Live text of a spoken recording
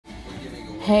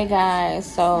Hey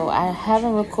guys, so I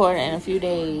haven't recorded in a few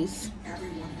days.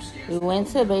 We went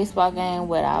to a baseball game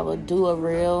where I would do a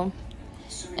reel,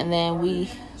 and then we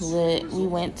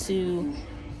went to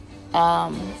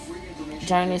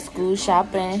Journey School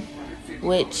Shopping,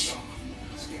 which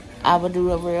I would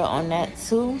do a reel on that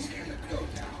too.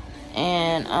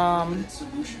 And hold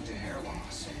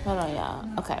on y'all.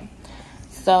 Okay.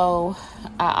 So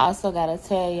I also gotta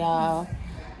tell y'all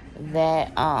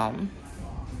that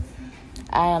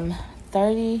I am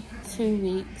 32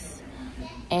 weeks,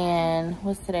 and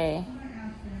what's today?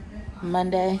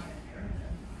 Monday.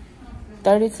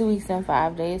 32 weeks and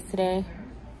 5 days today.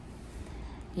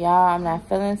 Y'all, I'm not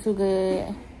feeling too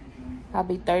good. I'll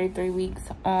be 33 weeks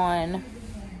on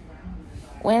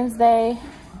Wednesday,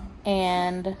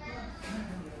 and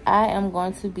I am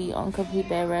going to be on complete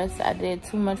bed rest. I did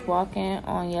too much walking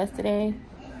on yesterday,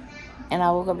 and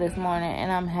I woke up this morning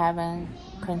and I'm having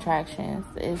contractions.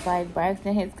 It's like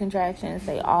Braxton Hicks contractions.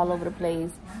 They all over the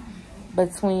place,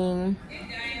 between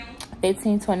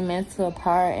 15-20 minutes to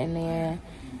apart, and then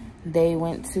they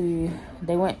went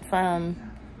from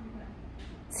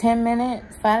 10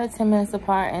 minutes, 5 to 10 minutes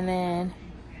apart, and then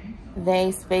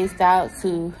they spaced out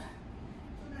to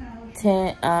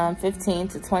 15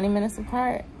 to 20 minutes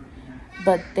apart.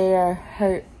 But they're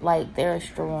hurt, like they're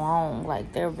strong,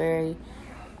 like they're very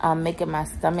making my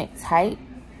stomach tight.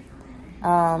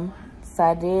 So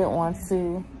I did want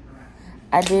to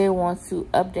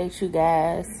update you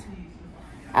guys.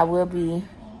 I will be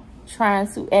trying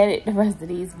to edit the rest of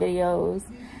these videos.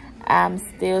 I'm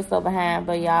still so behind,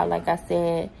 but y'all, like I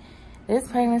said, this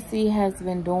pregnancy has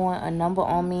been doing a number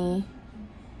on me,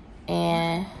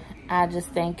 and I just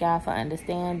thank y'all for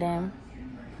understanding.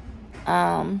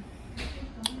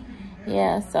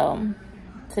 Yeah, so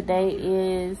today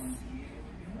is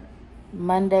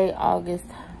Monday, August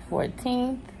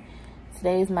 14th.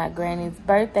 Today's my granny's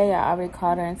birthday. I already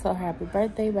called her and told her happy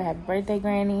birthday, but happy birthday,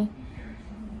 Granny.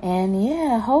 And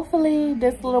yeah, hopefully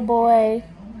this little boy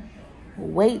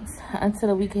waits until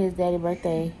the week of his daddy's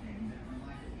birthday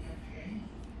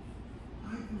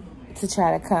to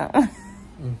try to come.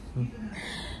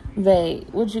 Babe,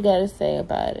 what you gotta say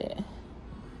about it?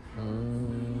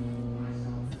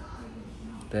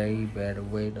 They better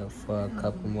wait up for a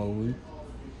couple more weeks.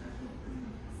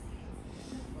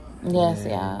 Yes,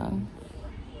 y'all.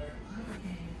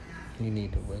 You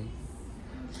need to wait.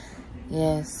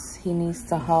 Yes, he needs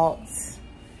to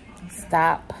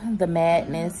stop the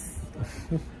madness.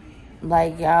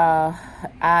 Like, y'all,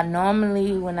 I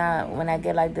normally, when I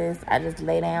get like this, I just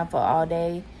lay down for all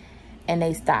day and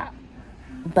they stop.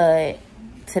 But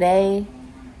today,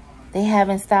 they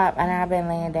haven't stopped, and I've been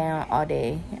laying down all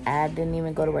day. I didn't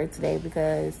even go to work today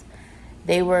because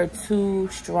they were too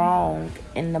strong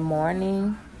in the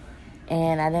morning,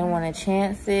 and I didn't want to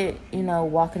chance it, you know,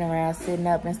 walking around, sitting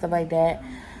up and stuff like that.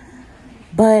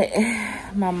 But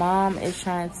my mom is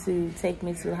trying to take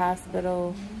me to the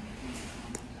hospital.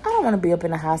 I don't want to be up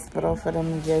in the hospital for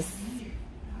them to just,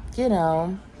 you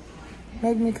know,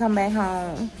 make me come back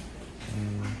home.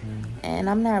 And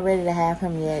I'm not ready to have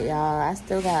him yet, y'all. I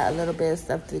still got a little bit of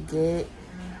stuff to get.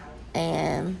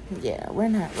 And yeah, we're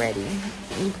not ready.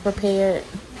 You prepared?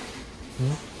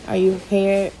 Are you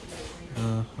prepared?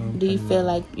 Do you feel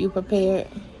like you prepared?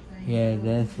 Yeah,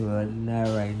 that's what. Not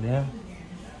right now.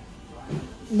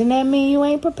 Then that mean you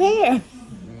ain't prepared.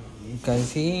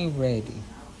 Because he ain't ready.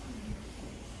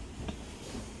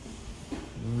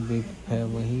 You'll be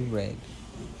prepared when he ready.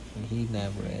 When he not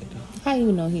ready. How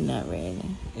you know he not ready?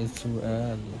 It's too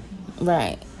early.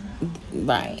 Right.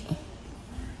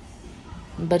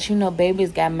 But you know,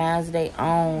 babies got minds of their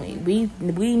own. We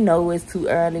know it's too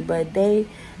early, but they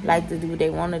like to do what they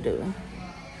want to do.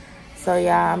 So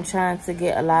y'all, I'm trying to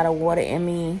get a lot of water in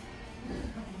me,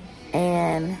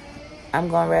 and I'm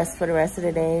gonna rest for the rest of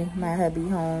the day. My hubby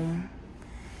home.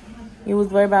 You was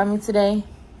worried about me today?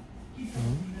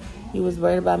 You was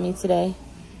worried about me today?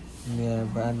 Yeah,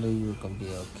 but I knew you were gonna be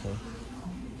okay.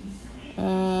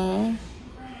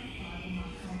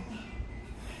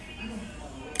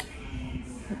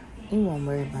 You won't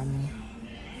worry about me.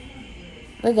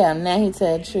 Look at him now. He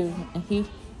tell the truth.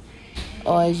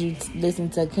 Or as you listen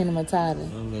to Kenny Matata.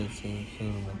 I'm listening to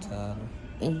Kenny Matata.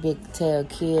 A big tail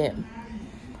kid.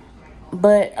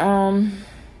 But I'm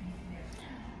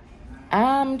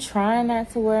trying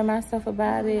not to worry myself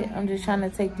about it. I'm just trying to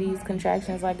take these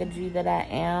contractions like a G that I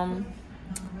am.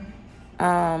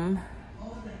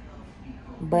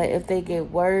 But if they get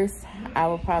worse, I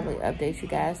will probably update you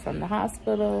guys from the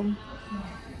hospital.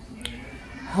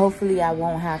 Hopefully I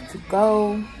won't have to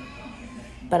go.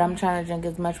 But I'm trying to drink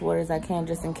as much water as I can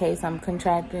just in case I'm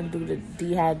contracting due to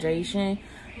dehydration.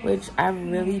 which I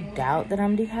really doubt that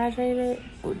I'm dehydrated.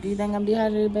 Do you think I'm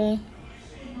dehydrated, babe?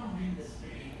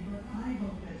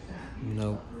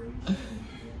 Nope.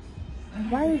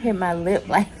 Why you hit my lip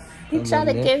like you Your trying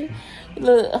to lip, give?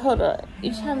 Look, hold up.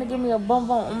 You trying to give me a bump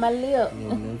on my lip?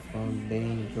 your lips on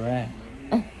being dry.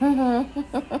 So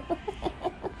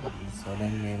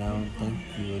that means I don't think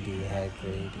you were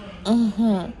dehydrated.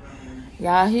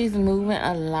 Y'all, he's moving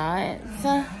a lot.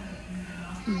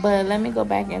 But let me go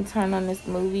back and turn on this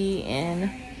movie and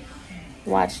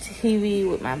watch TV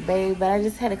with my babe. But I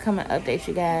just had to come and update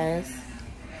you guys.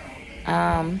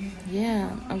 Yeah,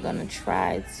 I'm gonna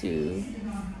try to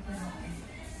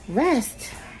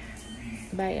rest.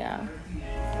 Bye, y'all.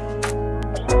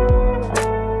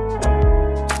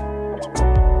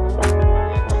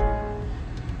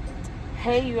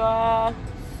 Hey, y'all.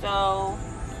 So,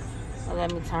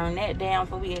 let me turn that down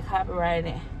before we get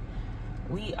copyrighted.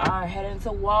 We are heading to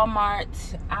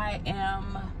Walmart. I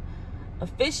am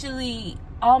officially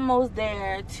almost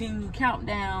there to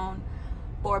countdown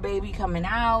for baby coming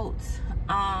out.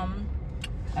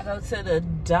 I go to the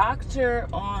doctor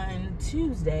on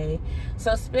Tuesday.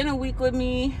 So spend a week with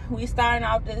me. We starting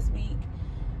off this week.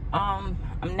 I'm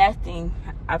nesting.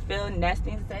 I feel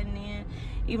nesting setting in,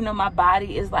 even though my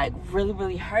body is like really,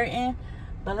 really hurting.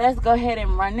 But let's go ahead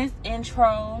and run this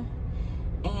intro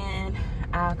and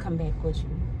I'll come back with you.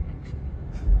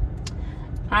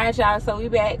 Alright, y'all, so we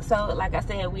back. So like I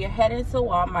said, we are heading to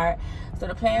Walmart. So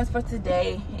the plans for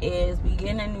today is we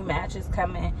getting a new mattress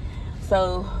coming.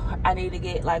 So I need to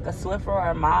get like a Swiffer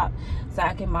or a mop so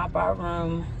I can mop our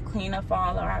room, clean up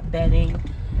all of our bedding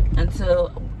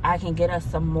until I can get us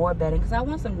some more bedding, because I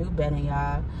want some new bedding,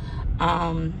 y'all.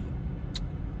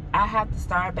 I have to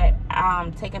start back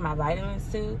taking my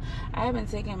vitamins too. I haven't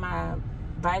taken my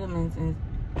vitamins in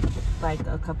like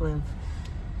a couple of,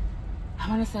 I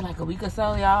want to say like a week or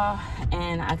so, y'all,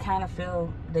 and I kind of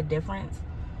feel the difference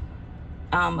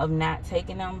of not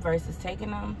taking them versus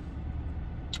taking them.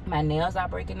 My nails are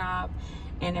breaking off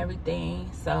and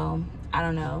everything, so I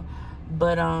don't know,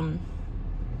 but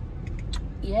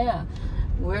yeah,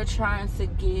 we're trying to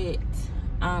get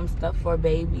stuff for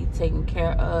baby taken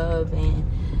care of and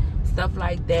stuff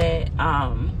like that.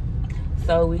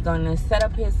 So we're gonna set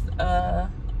up his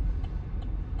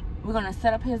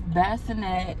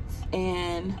bassinet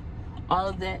and all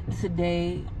of that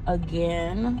today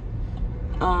again.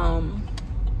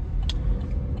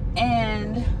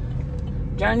 And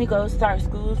Journey goes start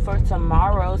school for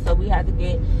tomorrow, so we have to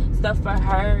get stuff for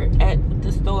her at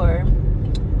the store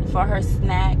for her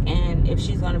snack, and if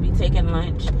she's gonna be taking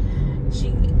lunch,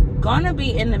 she's gonna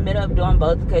be in the middle of doing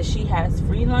both because she has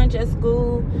free lunch at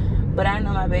school. But I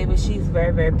know my baby, she's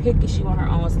very, very picky. She want her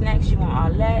own snacks, she want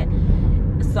all that,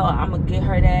 so I'm gonna get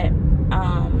her that.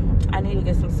 I need to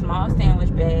get some small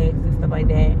sandwich bags and stuff like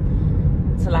that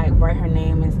to like write her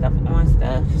name and stuff on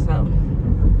stuff. So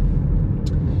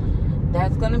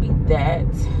that's gonna be that.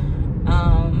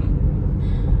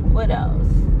 What else?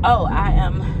 Oh, I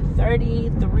am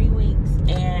 33 weeks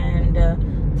and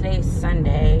today's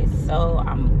Sunday, so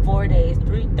I'm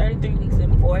 33 weeks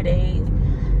and 4 days.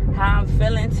 How I'm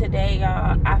feeling today,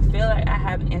 y'all, I feel like I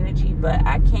have energy, but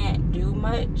I can't do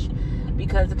much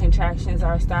because the contractions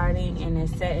are starting and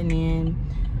it's setting in.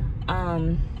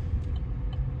 That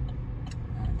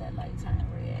light turned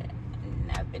red,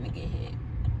 not gonna get hit.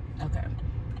 Okay,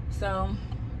 so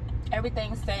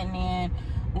everything's setting in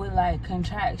with like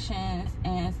contractions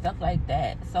and stuff like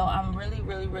that. So I'm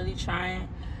really trying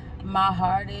my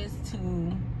hardest to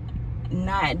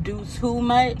not do too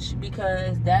much,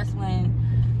 because that's when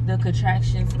the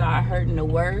contractions start hurting the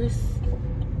worst.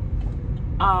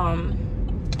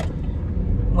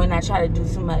 When I try to do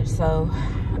too much. So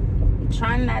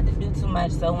trying not to do too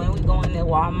much. So when we go into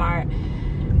Walmart,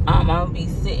 I'm gonna be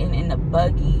sitting in the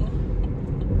buggy,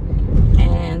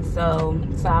 and so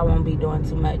I won't be doing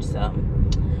too much. So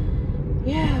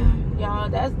yeah, y'all,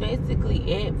 that's basically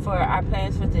it for our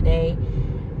plans for today.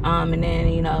 And then,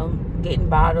 you know, getting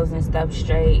bottles and stuff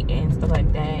straight and stuff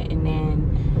like that. And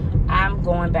then I'm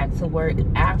going back to work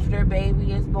after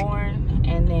baby is born,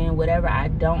 and then whatever I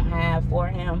don't have for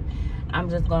him, I'm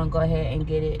just gonna go ahead and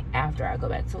get it after I go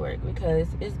back to work, because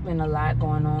it's been a lot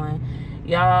going on,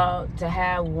 y'all. To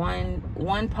have one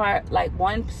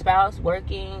spouse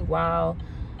working while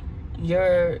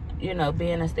you're, you know,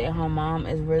 being a stay-at-home mom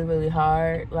is really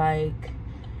hard. Like,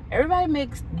 everybody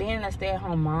makes being a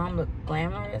stay-at-home mom look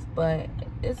glamorous, but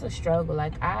it's a struggle.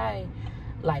 Like, I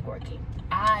like working,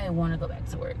 I want to go back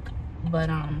to work, but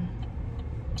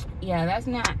yeah, that's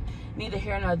not neither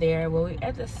here nor there. Well, we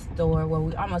at the store. Well,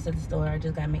 we almost at the store. I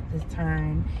just gotta make this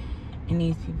turn, and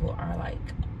these people are like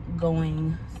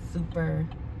going super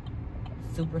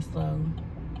super slow.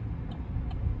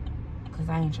 Cause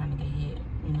I ain't trying to get hit.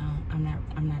 You know, I'm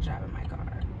not driving my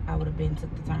car. I would have been took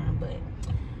the turn, but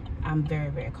I'm very,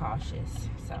 very cautious.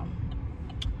 So,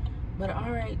 but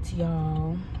all right,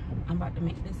 y'all. I'm about to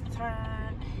make this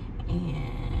turn,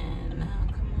 and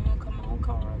come on,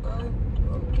 cargo.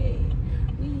 Okay,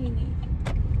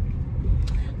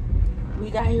 we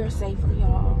got here safely,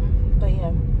 y'all. But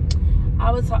yeah,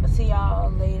 I will talk to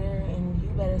y'all later, and you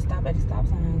better stop at the stop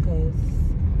sign, cause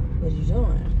what you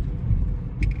doing?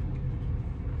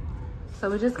 So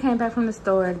we just came back from the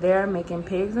store. They're making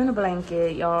pigs in a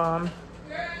blanket, y'all.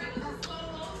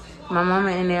 My mama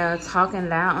in there talking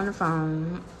loud on the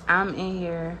phone. I'm in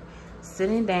here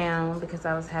sitting down because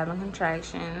I was having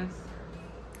contractions.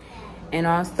 And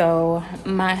also,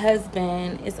 my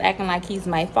husband is acting like he's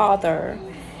my father.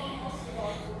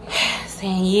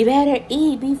 Saying, you better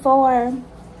eat before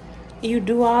you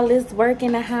do all this work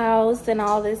in the house and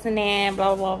all this and that,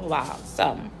 blah, blah, blah.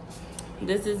 So,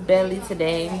 this is Belly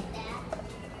today.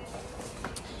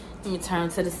 Let me turn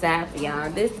to the side for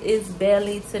y'all. This is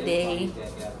Belly today.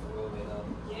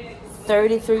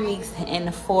 33 weeks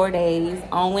and 4 days.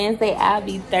 On Wednesday, I'll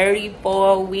be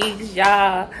 34 weeks,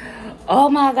 y'all. Oh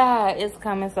my God, it's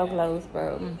coming so close,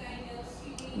 bro.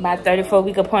 My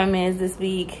 34-week appointment is this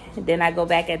week. Then I go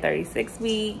back at 36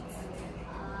 weeks.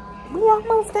 We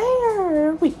almost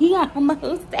there. We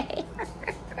almost there.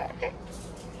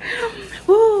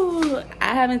 Woo.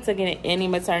 I haven't taken any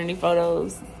maternity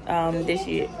photos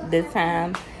this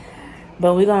time,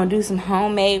 but we're gonna do some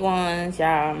homemade ones,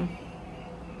 y'all.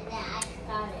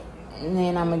 And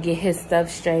then I'm gonna get his stuff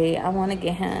straight. I want to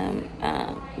get him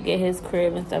get his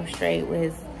crib and stuff straight with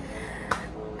his.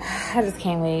 I just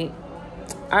can't wait.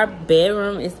 Our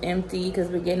bedroom is empty because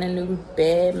we're getting a new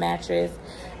bed, mattress.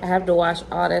 I have to wash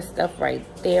all that stuff right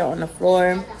there on the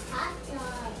floor.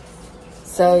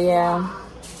 So yeah.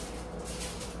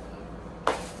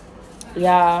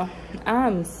 Y'all,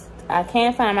 I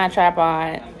can't find my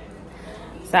tripod,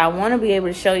 so I want to be able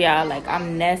to show y'all like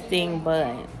I'm nesting,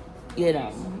 but you know,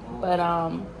 but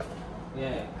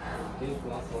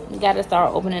you got to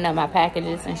start opening up my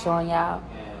packages and showing y'all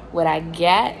what I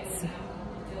got.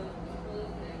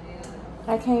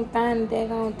 I can't find the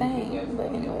daggone thing, but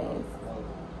anyways,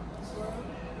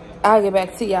 I'll get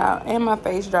back to y'all. And my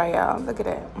face dry, y'all. Look at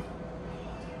that.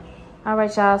 All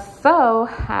right, y'all. So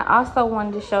I also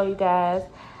wanted to show you guys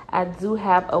I do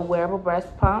have a wearable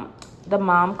breast pump, the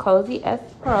Mom Cozy S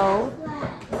Pro.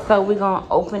 So we're gonna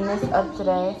open this up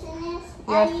today.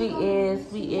 Yes,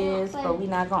 we is, but we're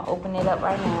not gonna open it up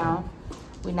right now.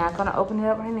 We're not gonna open it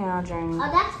up right now, Journey. Oh,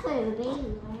 that's for the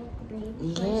baby, right? The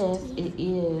baby. Yes, it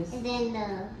is. And then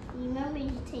you remember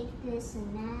you take this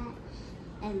and that,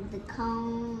 and the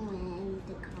comb and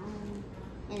the comb.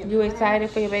 And You excited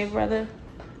for your baby brother?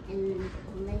 And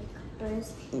the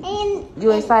lickers. And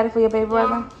you excited for your baby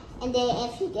brother? And then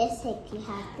if he gets sick, you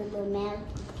have the little medical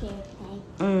care thing.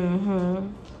 Mm-hmm.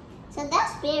 So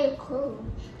that's very cool.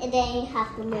 And then you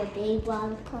have the little baby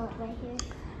bottle cup right here.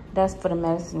 That's for the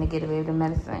medicine, to get a baby the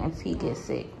medicine if he gets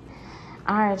sick.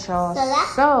 All right, y'all.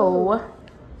 So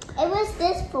it was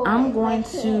this for. I'm going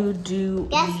to do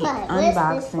the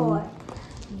unboxing.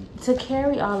 To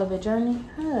carry all of it, Journey.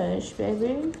 Hush, baby.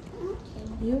 Okay.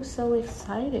 You're so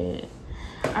excited.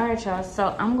 All right, y'all.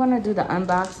 So I'm going to do the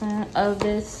unboxing of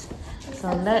this.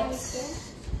 So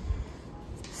let's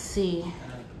see.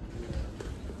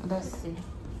 Let's see.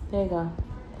 There you go.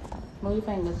 Move your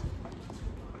fingers.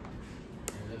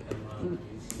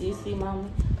 You see, Mommy?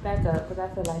 Back up, because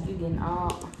I feel like you're getting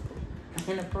all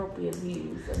inappropriate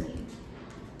views of me.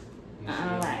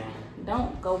 All right.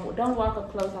 Don't walk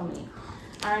up close on me.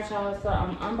 All right, y'all. So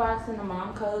I'm unboxing the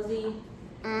Mom Cozy.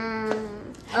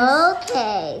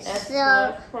 Okay.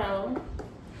 So Pro.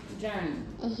 Journey.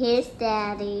 Here's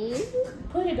Daddy.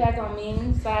 Put it back on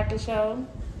me so I can show.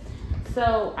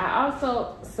 So I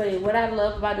also say what I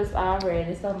love about this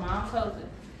already. So Mom Cozy.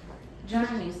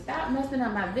 Journey, stop messing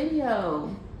up my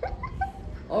video.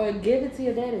 Or give it to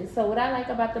your daddy. So what I like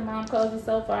about the Mom Cozy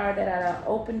so far that I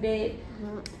opened it,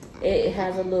 it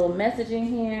has a little message in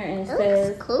here and it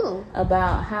says cool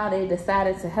about how they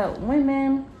decided to help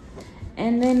women.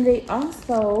 And then they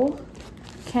also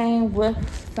came with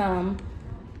some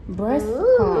breast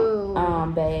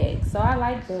pump bags. So I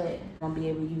like that. I'm gonna be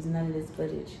able to use none of this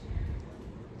footage.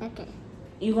 Okay.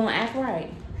 You gonna act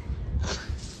right?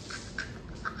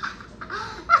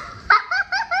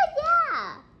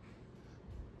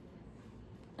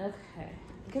 Okay,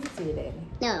 give it to your daddy.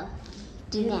 No,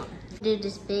 do not do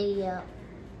this video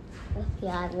if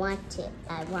I want it.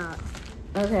 I won't.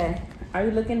 Okay, are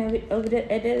you looking at it,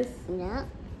 at this? No.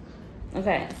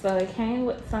 Okay, so it came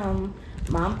with some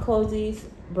Mom Cozy's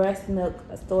breast milk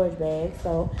storage bag.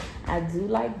 So I do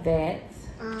like that.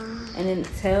 And then it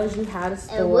tells you how to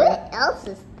store. And what else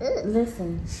is this?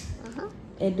 Listen.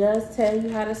 It does tell you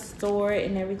how to store it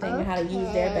and everything and how to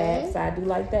use their bag. So I do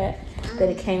like that. That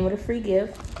it came with a free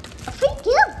gift. A free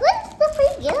gift? What is the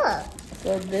free gift?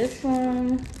 So this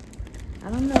one, I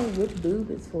don't know which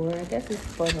boob it's for. I guess it's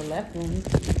for the left one.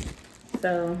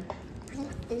 So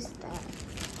What is that?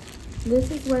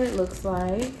 this is what it looks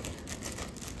like.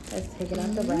 Let's take it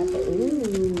out the wrapper.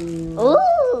 Ooh.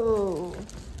 Ooh.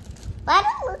 Why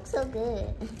does it look so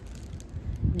good?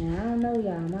 Now I don't know,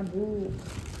 y'all. My boob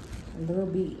a little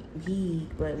bit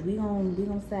big, but we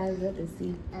gonna size it up and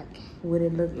see what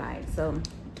it look like. So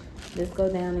this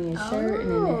go down in your shirt,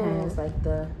 and then it has like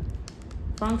the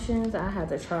functions. I have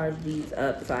to charge these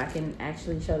up so I can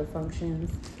actually show the functions.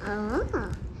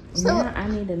 So now I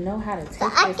need to know how to take this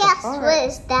apart. I guess what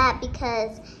is that,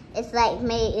 because it's like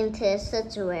made into a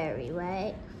sanctuary,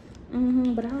 right?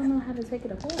 But I don't know how to take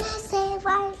it apart. Did I say it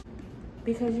right?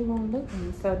 Because you won't look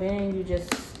me. So then you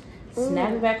just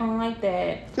snap it back on like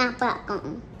that. Snap back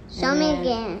on. Show me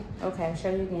again. Okay, I'll show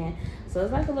you again. So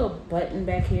it's like a little button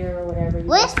back here or whatever.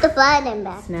 Where's the button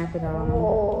back? Snap it on.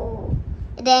 Oh.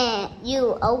 Then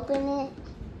you open it.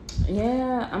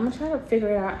 Yeah, I'm gonna try to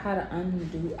figure out how to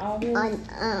undo all this.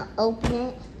 Open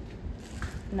it.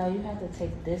 No, you have to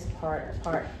take this part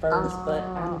apart first, but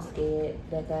I'm scared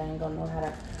that guy ain't gonna know how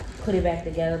to put it back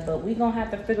together. But we gonna have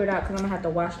to figure it out because I'm gonna have to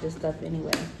wash this stuff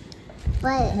anyway.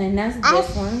 But and then that's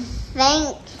this one.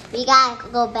 I think we gotta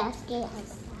go basket.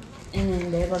 And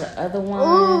then there go the other one.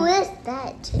 Ooh, what's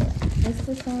that too? It's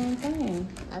the same thing.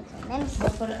 Okay, let me see. Go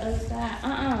for the other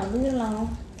side. Leave it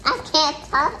alone. I can't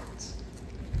touch.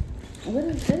 What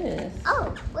is this?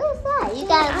 Oh, what is that? You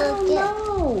gotta look it. I don't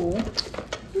know.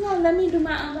 You gonna let me do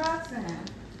my unboxing?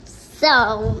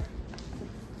 So,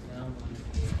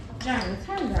 Johnny,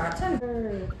 turn it out. Turn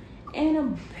it. And a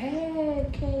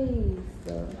bag case.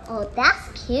 oh,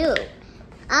 that's cute.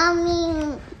 I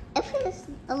mean, if it's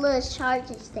a little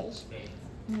charging station.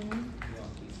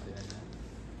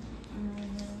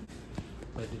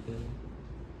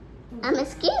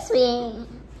 Excuse me.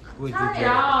 Turn it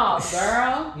off,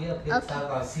 girl.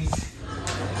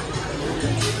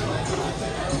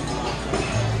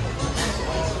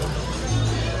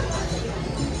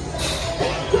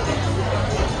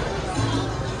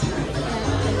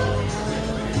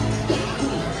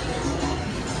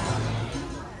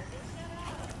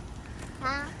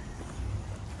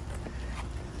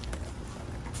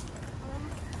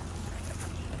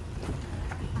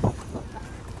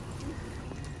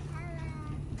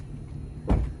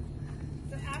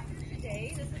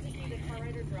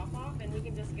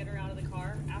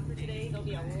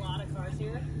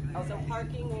 So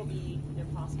parking will be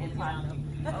impossible to get out of.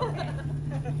 Okay.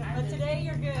 But today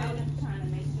you're good. I was trying to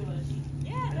make sure that she...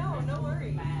 Yeah, no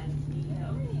worries.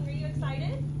 Are you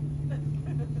excited?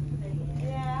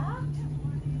 Yeah.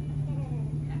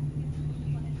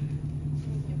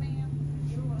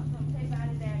 You're welcome. Say bye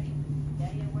to Daddy.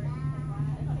 Daddy at work.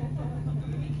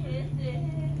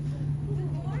 Kisses.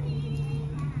 Good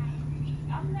morning.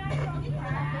 I'm not going to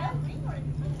cry.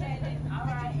 All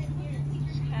right.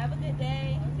 Have a good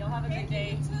day. You'll have a good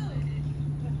day.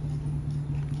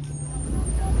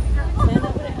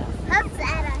 How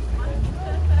sad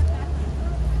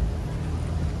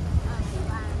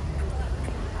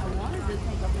I wanted to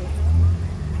take a picture.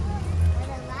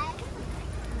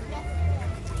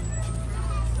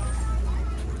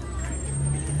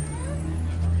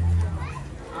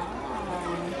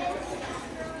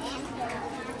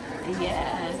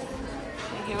 Yes.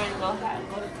 We get ready to go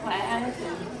to class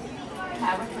and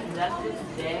have a productive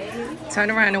day. Turn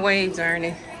around and wave,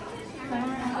 Journey. Turn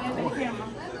around and wave at the camera.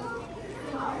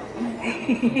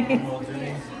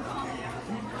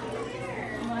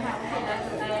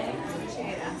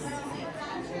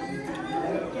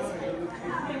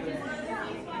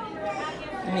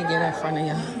 Let me get in front of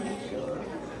y'all.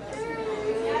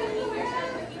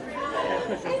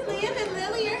 Hey, Liam and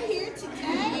Lily are here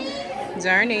today.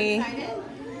 Journey. Excited?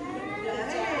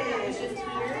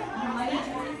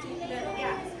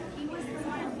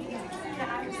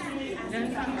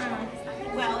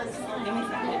 Well, it's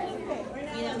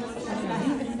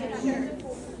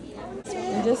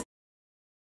And just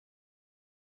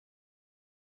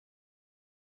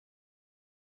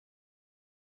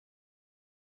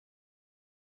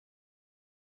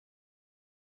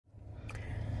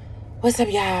What's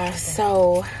up, y'all?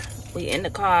 So we in the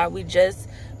car. We just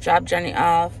dropped Journey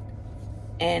off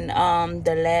in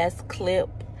the last clip.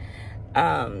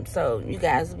 So you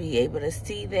guys will be able to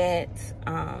see that.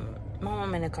 My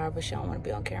mom in the car, but she don't want to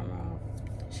be on camera.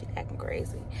 She acting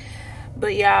crazy.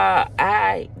 But y'all,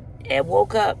 I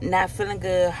woke up not feeling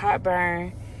good,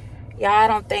 heartburn. Y'all, I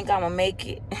don't think I'm gonna make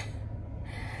it.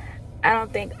 I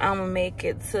don't think I'm gonna make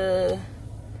it to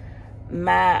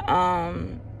my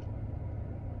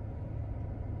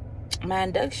my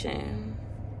induction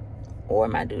or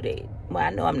my due date. Well, I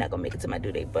know I'm not gonna make it to my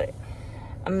due date, but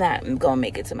I'm not gonna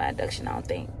make it to my induction, I don't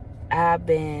think. I've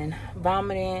been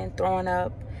vomiting, throwing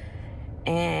up,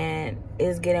 and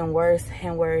it's getting worse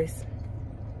and worse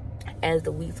as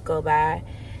the weeks go by.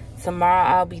 Tomorrow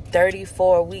I'll be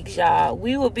 34 weeks, y'all.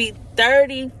 We will be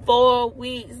 34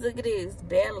 weeks. Look at his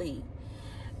belly.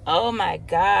 Oh my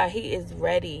God, he is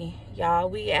ready, y'all.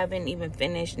 We haven't even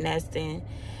finished nesting.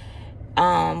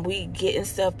 We getting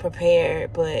stuff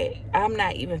prepared, but I'm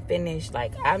not even finished.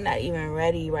 Like, I'm not even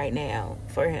ready right now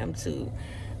for him to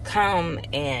come.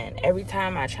 And every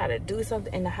time I try to do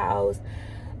something in the house,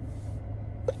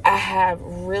 I have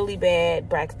really bad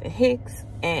Braxton Hicks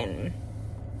and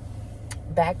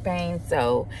back pain.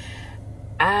 So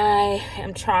I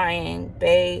am trying.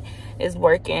 Bae is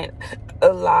working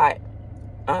a lot.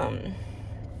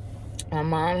 My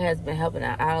mom has been helping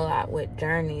out a lot with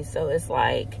Journey, so it's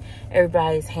like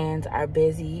everybody's hands are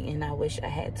busy, and I wish I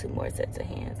had 2 more sets of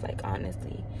hands, like,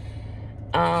 honestly.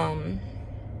 I'm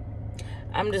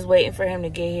just waiting for him to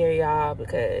get here, y'all,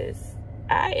 because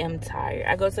I am tired.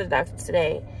 I go to the doctor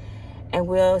today, and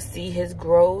we'll see his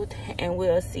growth, and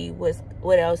we'll see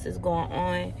what else is going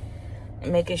on,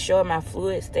 and making sure my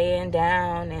fluid's staying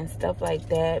down and stuff like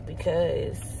that,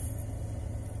 because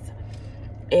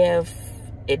if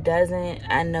it doesn't,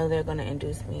 I know they're going to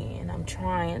induce me, and I'm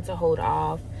trying to hold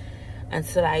off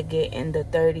until I get in the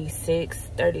 36,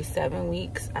 37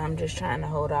 weeks. I'm just trying to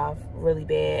hold off really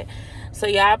bad. So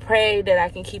y'all pray that I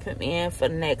can keep him in for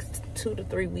the next 2 to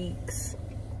 3 weeks.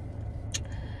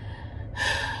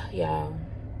 Y'all,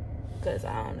 because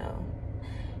I don't know.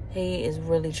 He is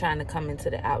really trying to come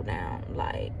into the out now.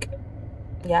 Like,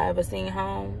 y'all ever seen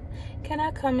Home? Can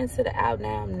I come into the out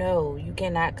now? No, you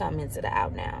cannot come into the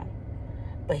out now.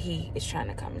 But he is trying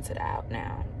to come into the out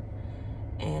now.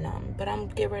 And but I'm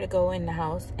getting ready to go in the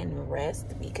house and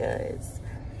rest because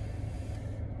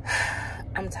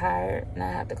I'm tired and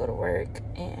I have to go to work.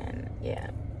 And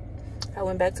yeah, I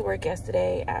went back to work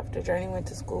yesterday after Journey went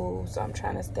to school, so I'm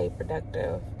trying to stay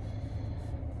productive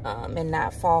and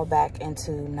not fall back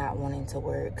into not wanting to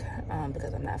work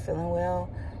because I'm not feeling well.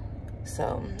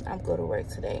 So I'm going to work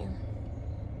today.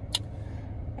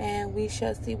 And we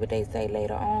shall see what they say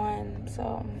later on.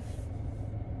 So,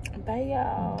 bye,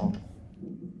 y'all.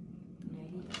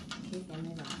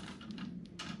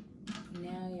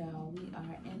 Now, y'all, we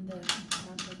are in the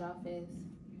doctor's office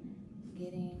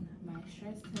getting my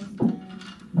stress test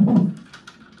done.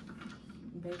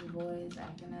 Baby boy is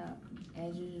acting up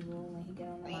as usual when he get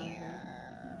on the monitor.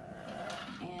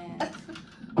 And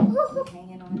we're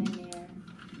hanging on in there.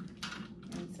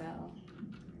 And so,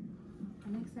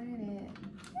 I'm excited.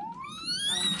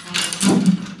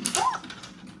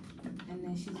 And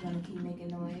then she's gonna keep making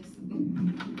noise.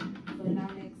 But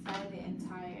I'm excited and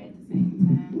tired at the same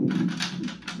time.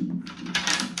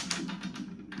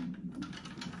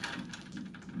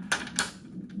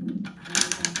 I'm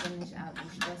gonna finish out the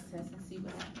stress test and see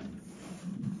what happens.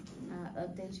 I'll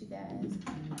update you guys.